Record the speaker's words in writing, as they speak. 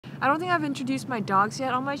I don't think I've introduced my dogs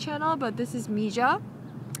yet on my channel, but this is Mija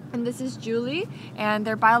and this is Julie, and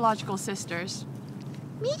they're biological sisters.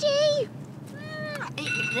 Miji!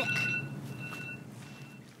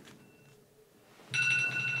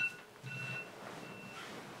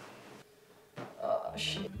 Oh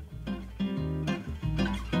shit.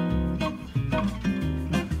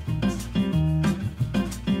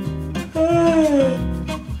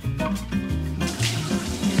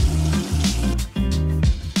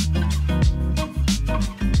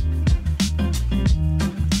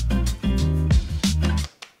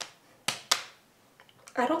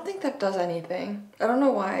 I don't think that does anything. I don't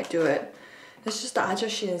know why I do it. It's just the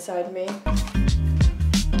ajashi inside me.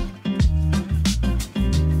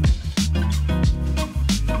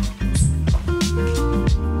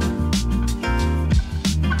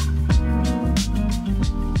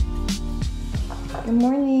 Good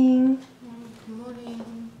morning. Good morning.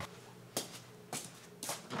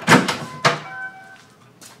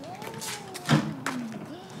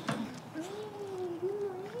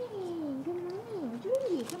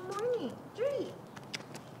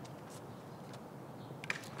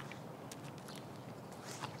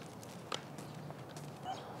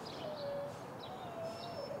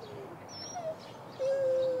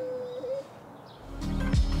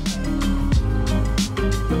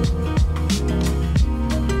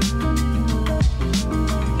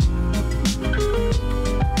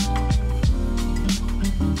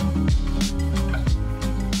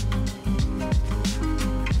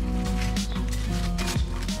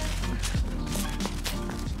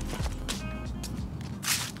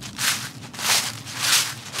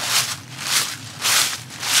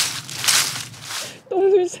 똥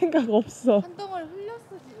줄 생각 없어. 한 덩어리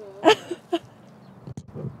흘렸어 지금.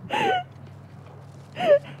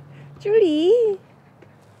 Julie.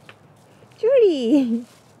 Julie.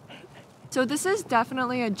 So this is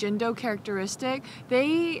definitely a Jindo characteristic.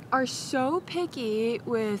 They are so picky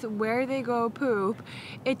with where they go poop.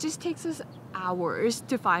 It just takes us hours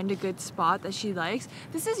to find a good spot that she likes.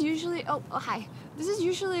 This is usually, oh hi. This is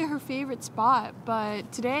usually her favorite spot,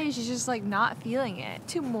 but today she's just like not feeling it.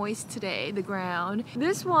 Too moist today, the ground.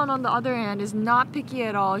 This one on the other hand is not picky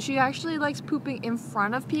at all. She actually likes pooping in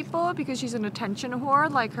front of people because she's an attention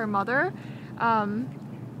whore like her mother.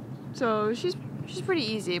 So she's pretty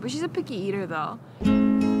easy, but she's a picky eater though.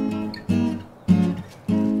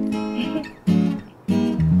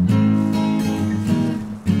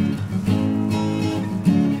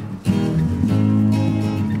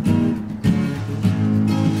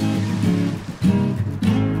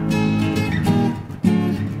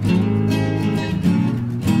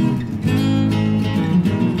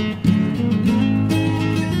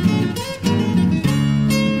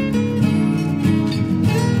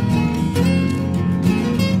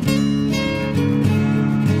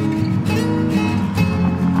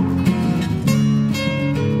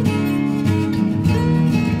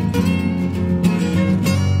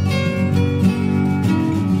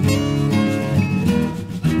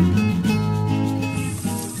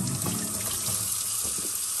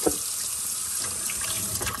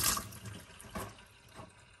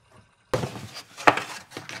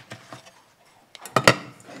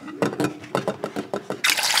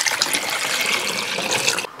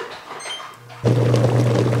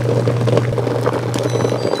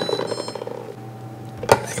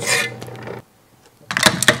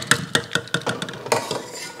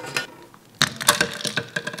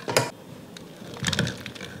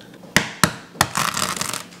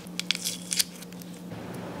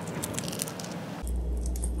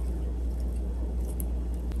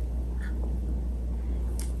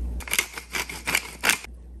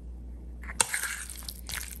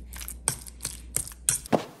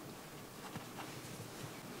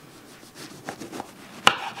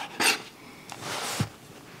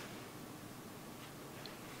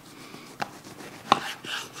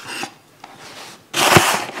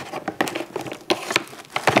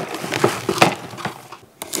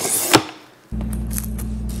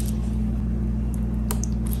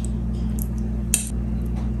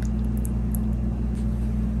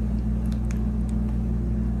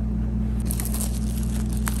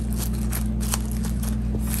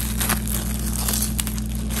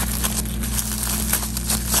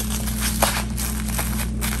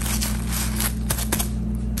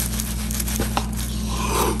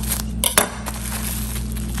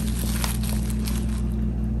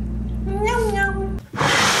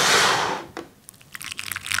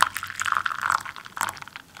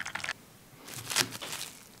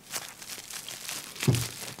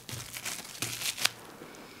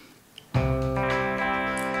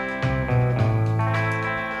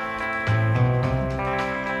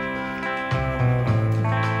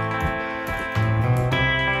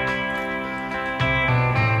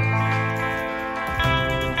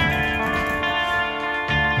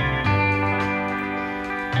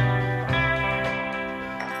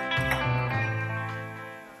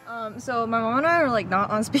 So my mom and I are like not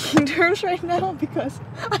on speaking terms right now because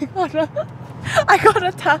I got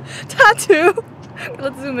a tattoo.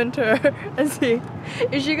 Let's zoom into her and see.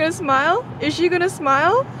 Is she gonna smile? Is she gonna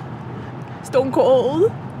smile? Stone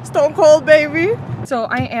cold. Stone cold, baby. So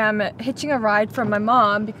I am hitching a ride from my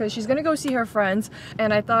mom because she's gonna go see her friends,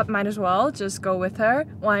 and I thought might as well just go with her.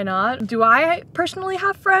 Why not? Do I personally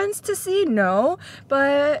have friends to see? No,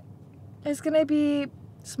 but it's gonna be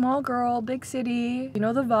small girl, big city, you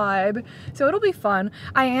know the vibe. So it'll be fun.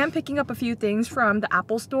 I am picking up a few things from the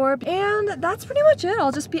Apple store, and that's pretty much it.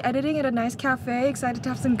 I'll just be editing at a nice cafe, excited to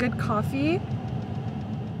have some good coffee.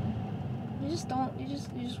 You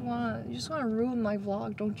just wanna ruin my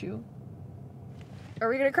vlog, don't you? Are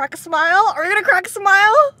we gonna crack a smile? Are we gonna crack a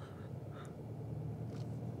smile?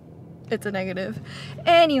 It's a negative.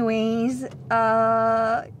 Anyways,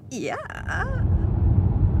 yeah.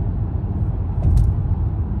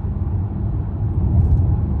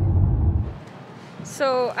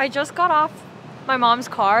 So I just got off my mom's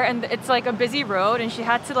car, and it's like a busy road, and she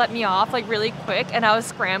had to let me off like really quick, and I was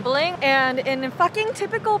scrambling, and in fucking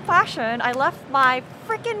typical fashion I left my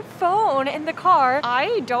freaking phone in the car.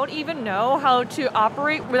 I don't even know how to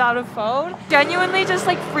operate without a phone. Genuinely just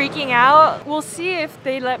like freaking out. We'll see if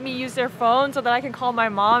they let me use their phone so that I can call my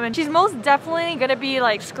mom, and she's most definitely gonna be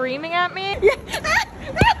like screaming at me.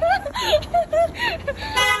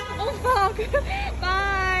 Oh fuck.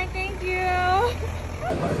 Bye, thank you.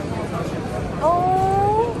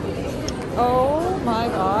 Oh my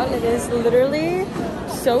god, it is literally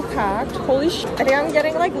so packed. Holy shit. I think I'm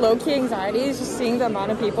getting like low-key anxiety just seeing the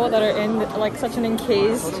amount of people that are in like such an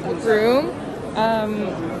encased room.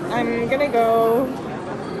 I'm gonna go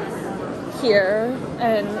here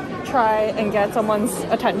and try and get someone's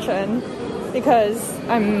attention because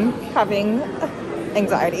I'm having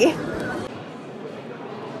anxiety.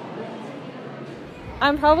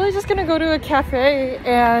 I'm probably just gonna go to a cafe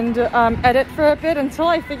and edit for a bit until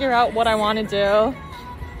I figure out what I want to do.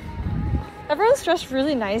 Everyone's dressed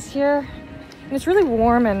really nice here, and it's really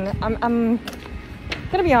warm, and I'm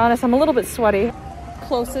gonna be honest, I'm a little bit sweaty.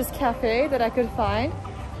 Closest cafe that I could find.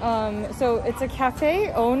 So it's a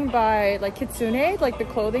cafe owned by like Kitsune, like the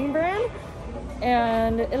clothing brand,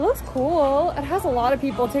 and it looks cool. It has a lot of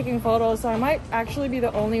people taking photos, so I might actually be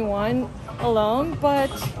the only one alone, but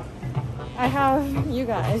I have you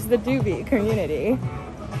guys, the doobie community.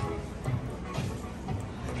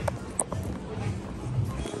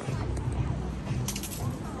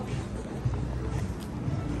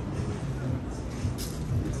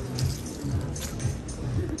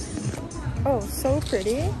 Oh, so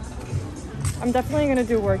pretty. I'm definitely gonna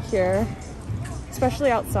do work here, especially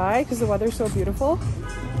outside because the weather's so beautiful.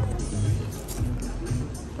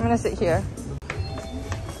 I'm gonna sit here.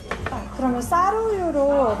 그러면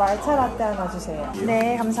쌀우유로 말차 라떼 하나 주세요.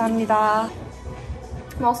 네, 감사합니다.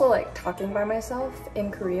 I'm also like talking by myself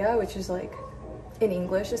in Korea, which is like in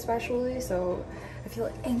English especially, so I feel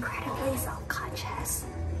like incredibly self-conscious.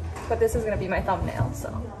 But this is gonna be my thumbnail,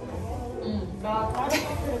 so. 네,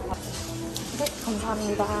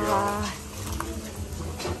 감사합니다.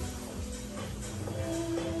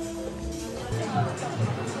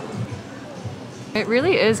 It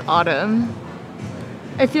really is autumn.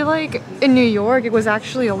 I feel like in New York it was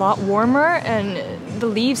actually a lot warmer and the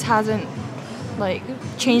leaves hasn't like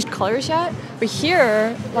changed colors yet, but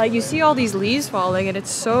here like you see all these leaves falling and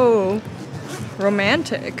it's so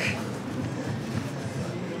romantic.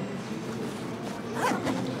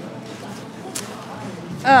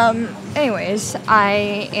 Anyways,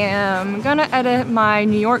 I am gonna edit my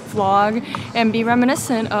New York vlog and be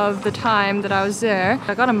reminiscent of the time that I was there.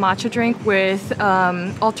 I got a matcha drink with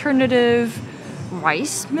alternative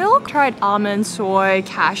rice milk. Tried almond, soy,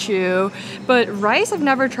 cashew, but rice I've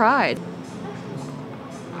never tried.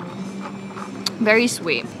 Very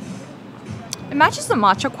sweet. It matches the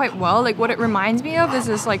matcha quite well. Like what it reminds me of is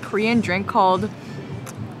this like Korean drink called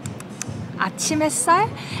아침 햇살,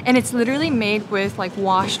 and it's literally made with like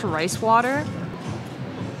washed rice water.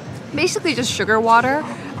 Basically just sugar water,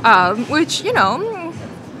 which, you know,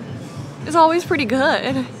 is always pretty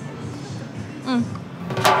good.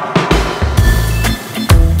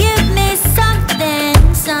 Give me something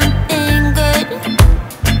good.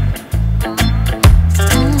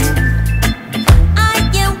 I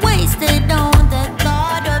get wasted on the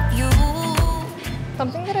thought of you.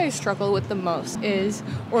 Something that I struggle with the most is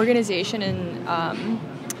organization and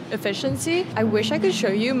efficiency. I wish I could show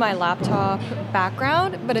you my laptop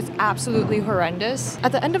background, but it's absolutely horrendous.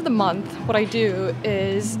 At the end of the month, what I do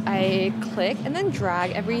is I click and then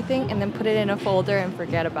drag everything and then put it in a folder and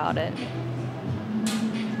forget about it.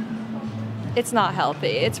 it's not healthy.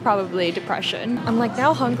 It's probably depression. I'm like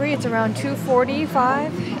now hungry. It's around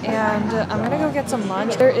 2:45 and I'm gonna go get some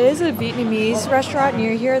lunch. There is a Vietnamese restaurant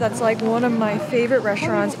near here that's like one of my favorite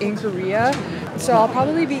restaurants in Korea. So I'll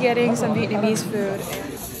probably be getting some Vietnamese food.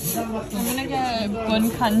 I'm gonna get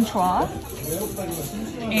bun can chua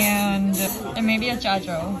and maybe a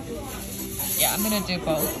jajo. Yeah, I'm gonna do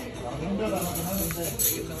both.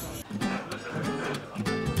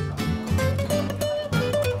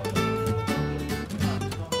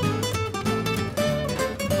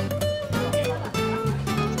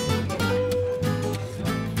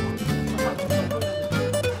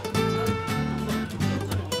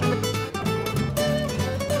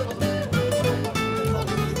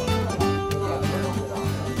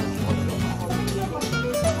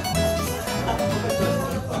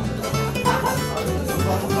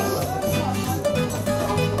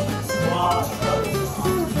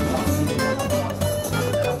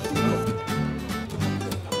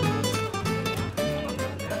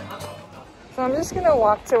 So I'm just gonna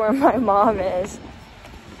walk to where my mom is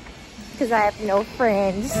because I have no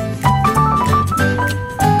friends.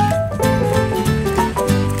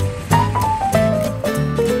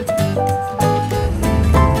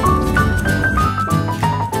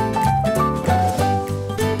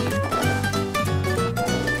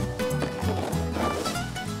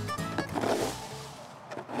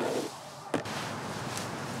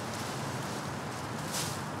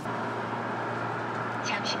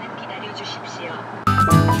 잠시만 기다려 주십시오.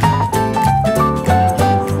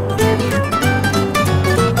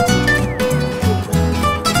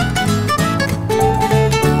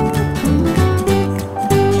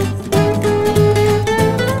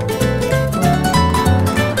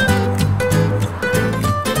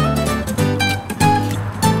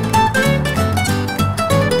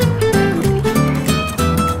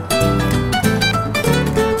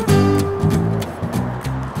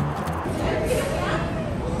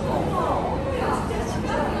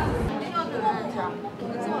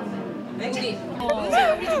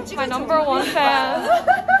 My number one fan.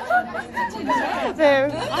 네,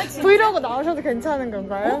 브이로그 나오셔도 괜찮은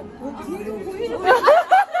건가요?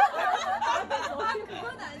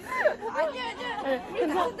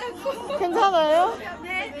 괜찮아요?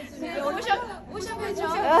 네, 오셔야죠.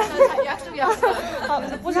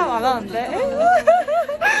 약속. 포샵 안 하는데?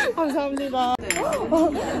 감사합니다.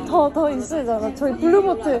 더 있으잖아. 저희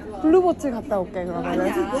블루보트 갔다 올게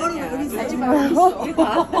그러면은. 아직 말고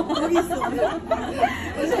여기 있어.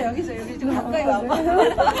 여기 좀 가까이 와봐.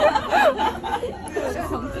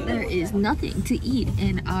 There is nothing to eat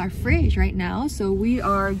in our fridge right now, so we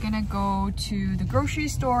are gonna go to the grocery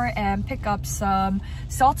store and pick up some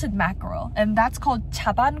salted mackerel, and that's called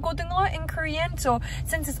chabangodungo in Korean. So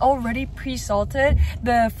since it's already pre-salted,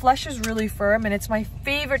 the flesh is really firm and it's my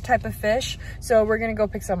favorite type of fish, so we're gonna go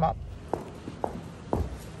pick some up.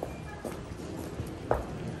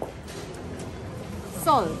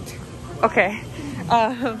 Salt. Okay.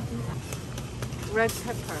 Red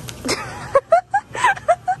pepper.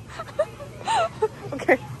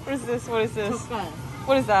 Okay, what is this? What is this? 젓갈.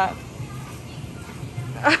 What is that?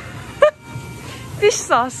 Fish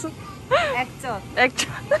sauce. 액젓.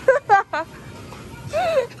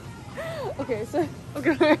 Okay, so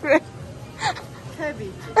wait.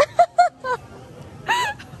 Cabbage.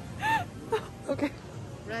 Okay.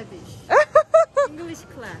 Radish. English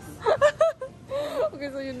class. Okay,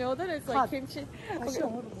 so you know that it's like 갓. kimchi. 다시 Okay.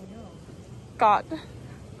 영어로 뭐냐? God.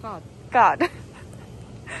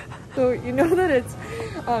 So you know that it's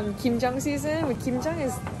kimjang season. Kimjang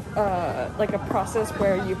is like a process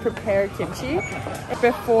where you prepare kimchi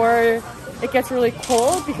before it gets really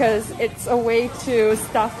cold, because it's a way to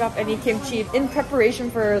stock up any kimchi in preparation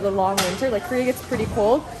for the long winter. Like Korea gets pretty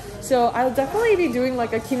cold. So I'll definitely be doing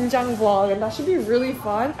like a kimjang vlog, and that should be really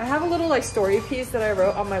fun. I have a little like story piece that I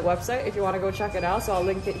wrote on my website if you want to go check it out. So I'll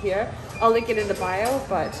link it here. I'll link it in the bio,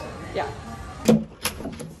 but yeah.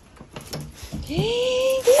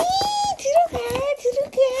 들어가.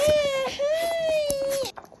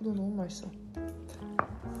 고도 너무 맛있어.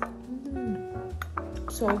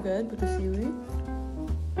 So good with the seaweed.